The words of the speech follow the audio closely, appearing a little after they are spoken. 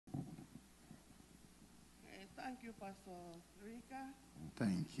Thank you, Pastor Rika.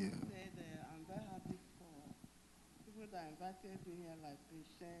 Thank you. I'm very happy for people that invited me here, like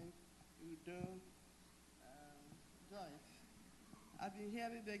Patient, Udo, Joyce. I've been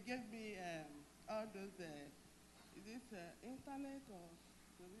hearing, they gave me all those, is this internet or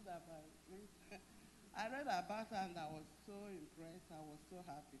to read about it? I read about it and I was so impressed, I was so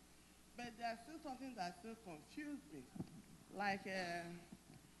happy. But there's still something that still confused me. Like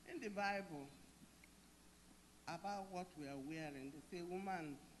in the Bible, about what we are wearing, they say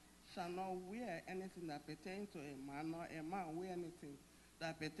woman shall not wear anything that pertains to a man, nor a man wear anything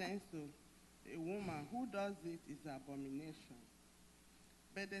that pertains to a woman. Who does it is abomination.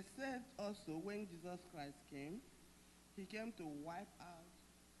 But they said also when Jesus Christ came, he came to wipe out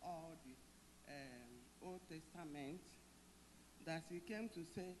all the Old Testament, that he came to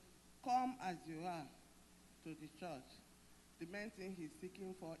say, come as you are to the church. The main thing he's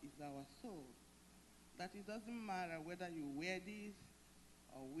seeking for is our soul. That it doesn't matter whether you wear this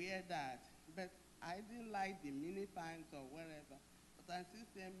or wear that. But I didn't like the mini pants or whatever. But I still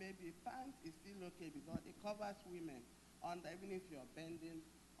say maybe pants is still okay because it covers women. Even if you're bending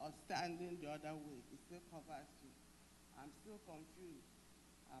or standing the other way, it still covers you. I'm still confused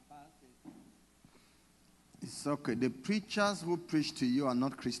about it. It's okay. The preachers who preach to you are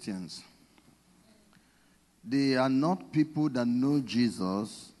not Christians. They are not people that know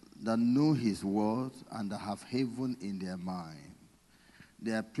Jesus, that know his word, and that have heaven in their mind.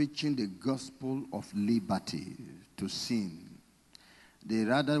 They are preaching the gospel of liberty to sin. They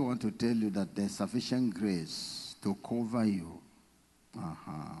rather want to tell you that there's sufficient grace to cover you.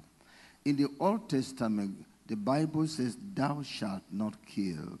 In the Old Testament, the Bible says, thou shalt not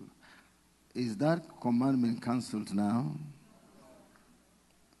kill. Is that commandment cancelled now?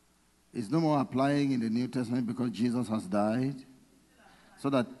 It's no more applying in the New Testament because Jesus has died? So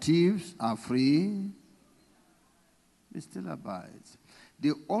that thieves are free? It still abides.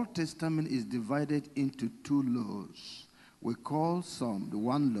 The Old Testament is divided into two laws. We call the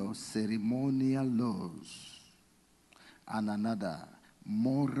one law ceremonial laws, and another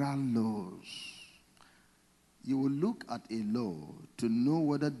moral laws. You will look at a law to know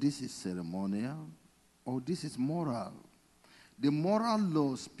whether this is ceremonial or this is moral. The moral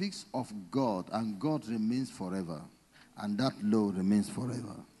law speaks of God, and God remains forever, and that law remains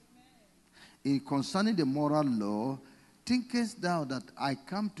forever. In concerning the moral law, thinkest thou that I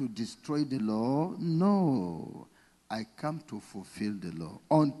come to destroy the law? No, I come to fulfill the law.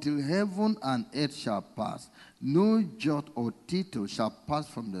 Until heaven and earth shall pass, no jot or tittle shall pass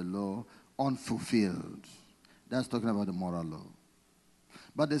from the law unfulfilled. That's talking about the moral law.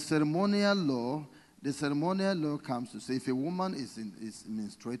 But the ceremonial law comes to say if a woman is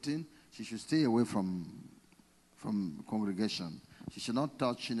menstruating, she should stay away from congregation. She should not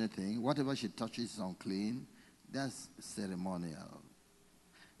touch anything. Whatever she touches is unclean. That's ceremonial.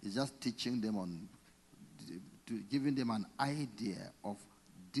 It's just teaching them giving them an idea of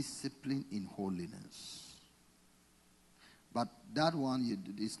discipline in holiness. But that one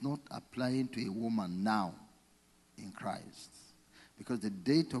is not applying to a woman now in Christ, because the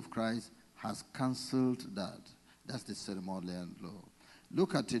date of Christ has cancelled that. That's the ceremonial law.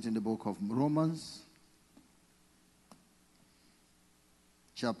 Look at it in the book of Romans,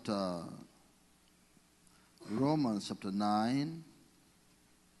 chapter 9.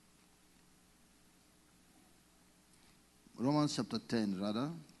 Romans chapter 10, rather.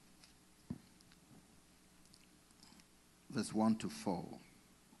 Verse 1 to 4.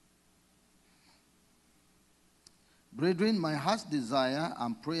 Brethren, my heart's desire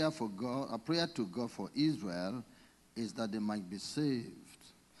and prayer to God for Israel is that they might be saved.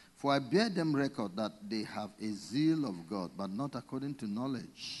 For I bear them record that they have a zeal of God, but not according to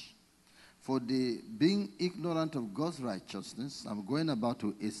knowledge. For they, being ignorant of God's righteousness, and going about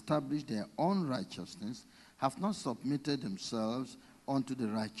to establish their own righteousness, have not submitted themselves unto the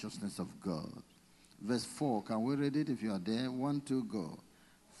righteousness of God. Verse 4, can we read it if you are there? 1, 2, go.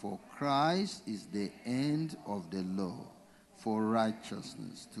 For Christ is the end of the law for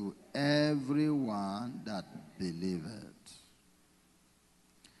righteousness to everyone that believeth.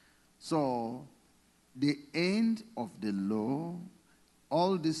 So, the end of the law,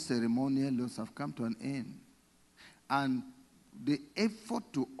 all these ceremonial laws have come to an end. And the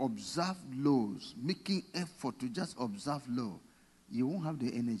effort to observe laws, making effort to just observe law, you won't have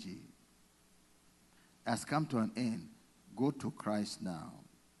the energy. Has come to an end. Go to Christ now.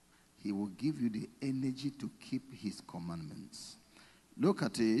 He will give you the energy to keep his commandments. Look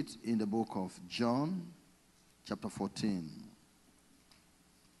at it in the book of John, chapter 14.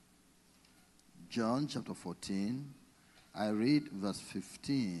 John, chapter 14. I read verse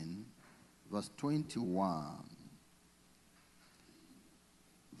 15, verse 21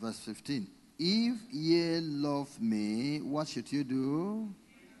 Verse 15. If ye love me, what should you do?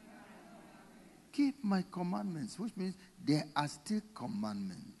 Keep my commandments, which means there are still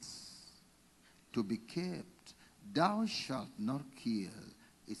commandments to be kept. Thou shalt not kill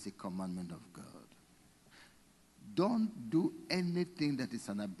is a commandment of God. Don't do anything that is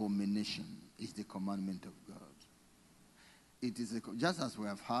an abomination is the commandment of God. It is just as we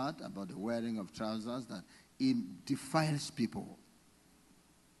have heard about the wearing of trousers, that it defiles people.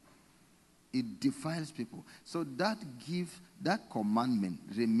 It defiles people. So that commandment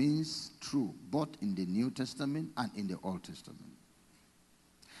remains true both in the New Testament and in the Old Testament.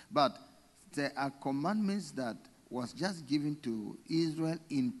 But there are commandments that was just given to Israel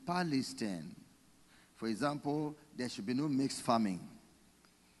in Palestine. For example, there should be no mixed farming.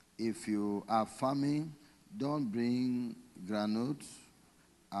 If you are farming, don't bring granite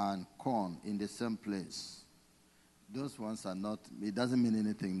and corn in the same place. Those ones are not, it doesn't mean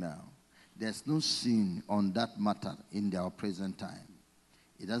anything now. There's no sin on that matter in our present time.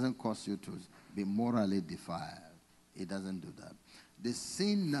 It doesn't cause you to be morally defiled. It doesn't do that. The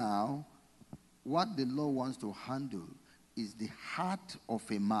sin now, what the law wants to handle is the heart of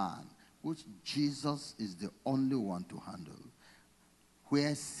a man, which Jesus is the only one to handle.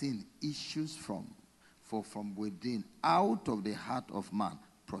 Where sin issues from, for from within, out of the heart of man,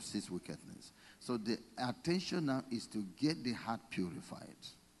 proceeds wickedness. So the attention now is to get the heart purified.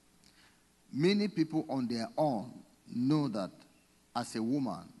 Many people on their own know that as a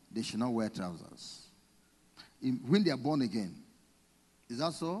woman, they should not wear trousers. When they are born again. Is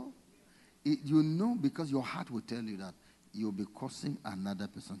that so? You know, because your heart will tell you that you'll be causing another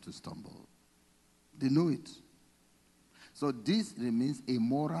person to stumble. They know it. So this remains a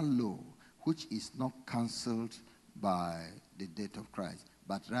moral law which is not cancelled by the death of Christ,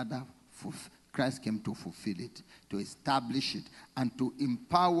 but rather Christ came to fulfill it, to establish it, and to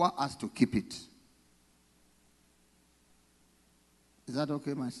empower us to keep it. Is that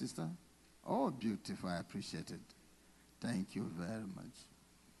okay, my sister? Oh, beautiful. I appreciate it. Thank you very much.